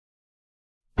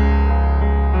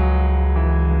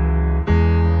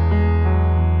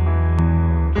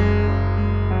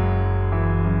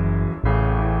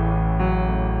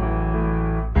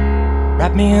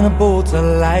Wrap me in a bolt of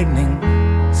lightning,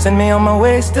 send me on my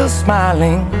way still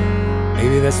smiling.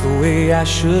 Maybe that's the way I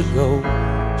should go,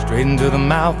 straight into the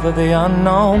mouth of the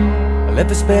unknown. I left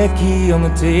the spare key on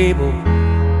the table.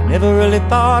 I never really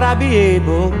thought I'd be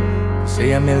able to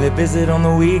say I merely visit on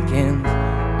the weekends.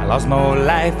 I lost my whole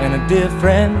life and a dear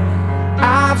friend.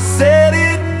 I've said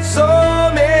it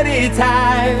so many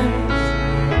times,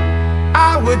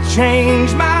 I would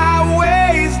change my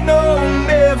ways, no,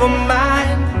 never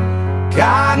mind.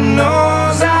 God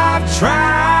knows I've tried.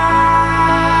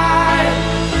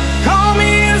 Call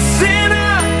me a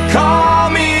sinner, call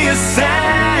me a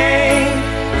saint.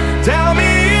 Tell me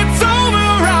it's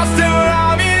over, I'll still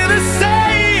love you the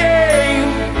same.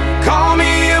 Call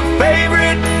me a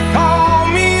favorite,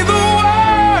 call me the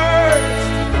worst.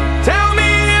 Tell me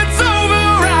it's over,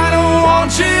 I don't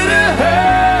want you to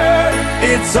hurt.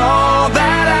 It's all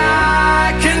that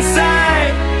I can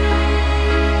say,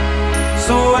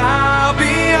 so I'll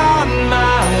be on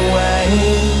my way.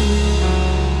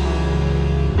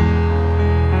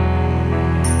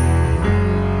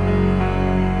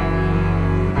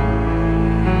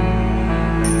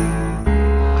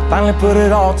 I finally put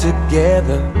it all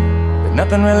together, but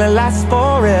nothing really lasts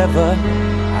forever.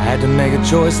 I had to make a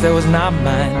choice that was not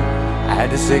mine. I had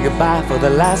to say goodbye for the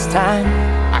last time.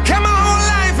 I kept my whole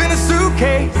life in a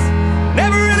suitcase,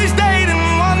 never really stayed in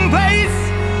one place.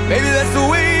 Maybe that's the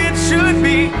way it should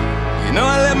be. You know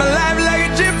I live my life like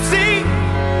a gypsy.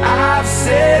 I've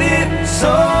said it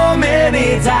so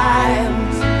many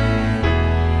times,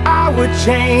 I would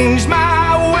change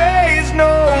my ways,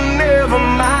 no, never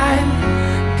mind.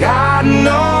 God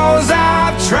knows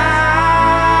I've tried.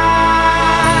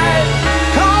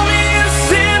 Call me a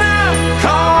sinner,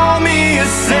 call me a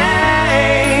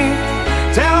saint.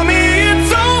 Tell me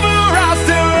it's over, I'll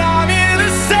still love you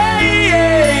the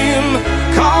same.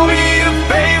 Call me a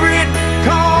favorite,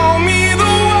 call me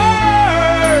the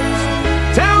worst.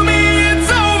 Tell me it's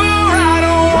over, I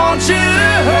don't want you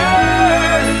to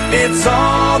hurt. It's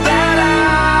all that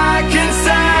I can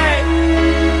say,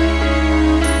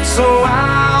 so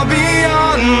I'll be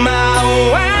on my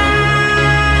way.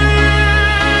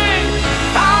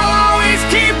 I'll always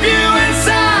keep you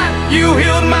inside. You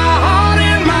healed my heart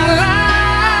and my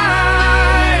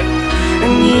life,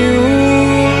 and you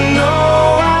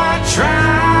know I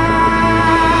tried.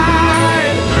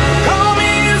 Call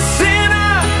me a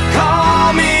sinner,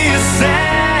 call me a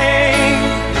saint.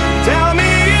 Tell me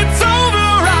it's over,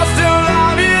 I'll still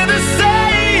love you the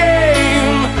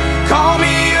same. Call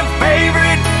me a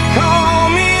favorite, call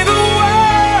me the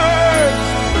worst.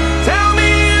 Tell me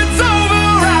it's over,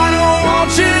 I don't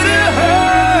want you to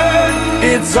hurt.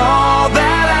 It's all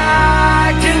that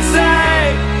I can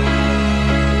say,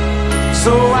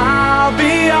 so I'll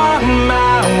be on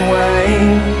my way.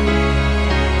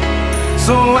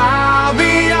 So